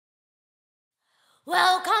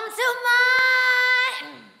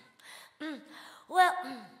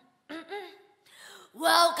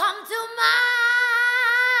Welcome to my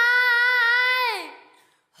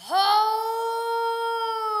whole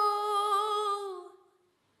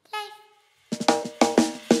life.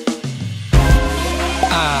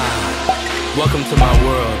 Welcome to my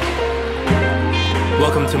world.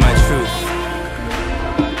 Welcome to my truth.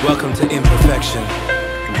 Welcome to imperfection.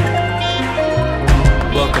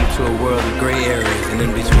 Welcome to a world of gray areas and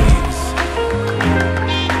in-betweens.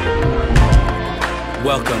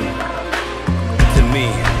 Welcome to me.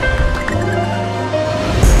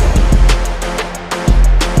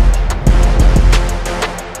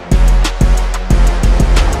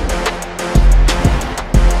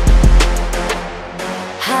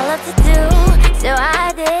 I love to do, so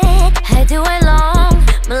I did. I do it long,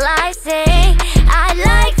 my life sing. I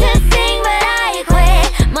like to sing, but I quit.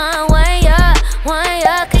 My way up,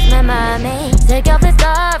 cause my mommy took off the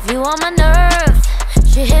stuff, you on my nerves.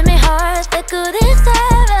 She hit me hard, the goodest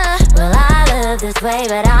ever. Well, I live this way,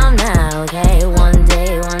 but I'm not okay. One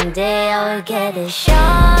day I'll get it.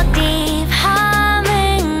 Short, deep,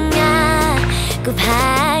 humming,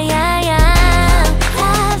 goodbye,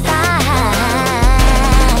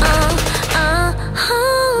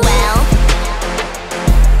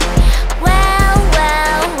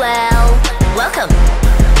 welcome.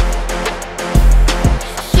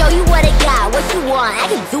 Show you what I got, what you want, I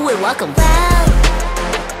can do it, welcome.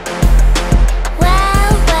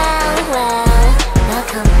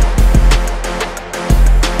 Welcome.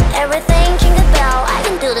 Everything jingle bell, I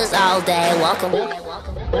can do this all day, welcome.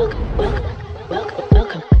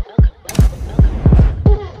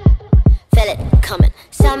 Feel it coming.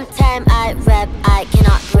 Sometime I rap, I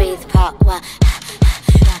cannot breathe, part one.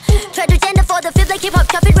 Try to gender for the feel like hip hop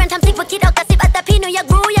traffic run ทำสิ่งพวกคิดออกกระซิบอัตตาพี่หนูอยาก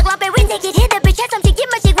รู้อยากลองไปวิ่ง take it hit the bitch แค่ทำสิ่งที่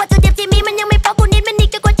มาฉีกวัตถุดิบที่มีมันยังไม่พอผู้นิดมันนี่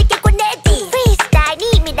ก็ควรจะเก็บคนเนตี freestyle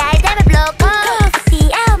นี่ไม่ได้แบบโลโก้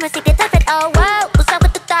CL มาสิบเดือนถ้าเป็น oh wow กูสร้างปร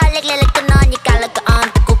ะตูตาเล็กๆแล้วก็นอนอย่ากันแล้วก็ออน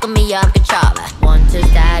แต่กูก็ไม่ยอมกันชอบ Want to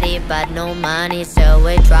study but no money so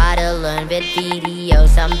we try to learn with video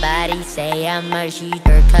somebody say I'm a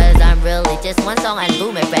cheater cause I'm really just one song and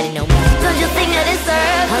boom everybody know me Don't you think I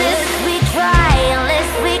deserve this? We try unless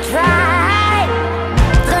we try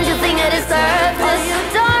Don't you think I deserve this? You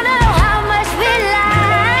don't know how much we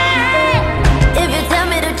lie If you tell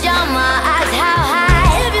me to jump, my eyes how high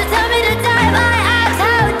If you tell me to dive, my eyes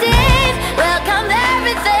how deep Welcome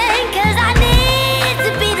everything, cause I need to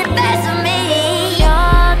be the best of me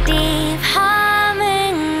You're deep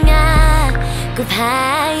humming,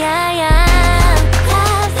 goodbye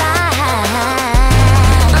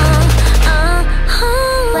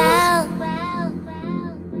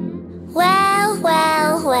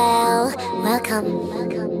Welcome.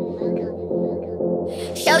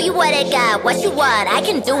 Show you what I got, what you want, I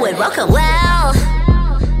can do it, welcome. Welcome.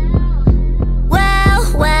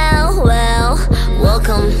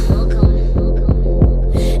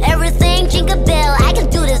 Everything jingle bell, I can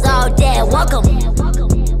do this all day, welcome.